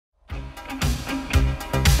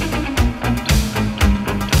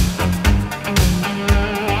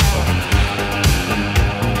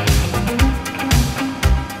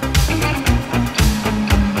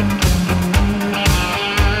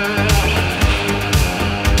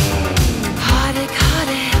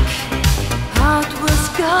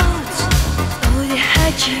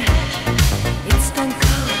you. It's done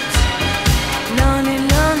cold, lonely,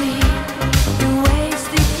 lonely. You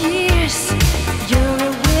wasted years. You're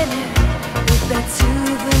a winner with that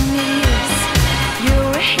souvenirs.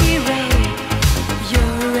 You're a hero.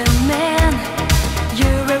 You're a man.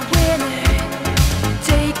 You're a winner.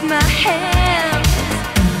 Take my hand.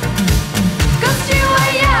 'Cause you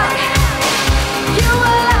are young. You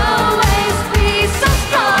will always be so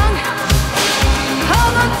strong.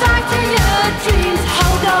 Hold on tight to your dreams.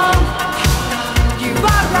 Hold on. You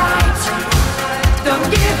are right. Don't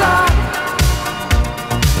give up.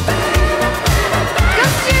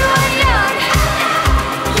 'Cause you are young.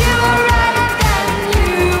 You are right and then you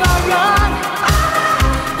are wrong.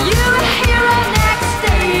 You're a hero next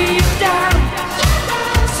day you're down.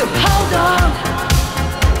 So hold on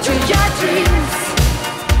to your dreams.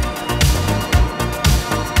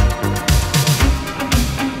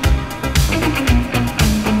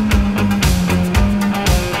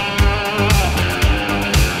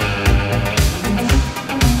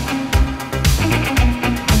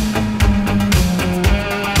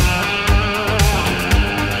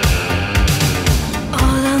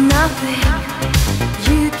 All or nothing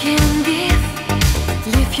you can give.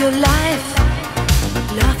 Live your life,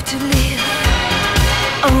 love to live.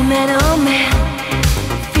 Oh man,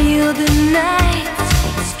 feel the night.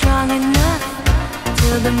 Strong enough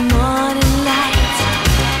till the morning light.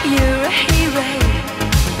 You're a hero,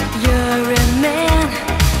 you're a man.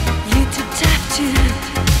 You're too tough to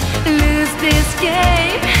lose this game.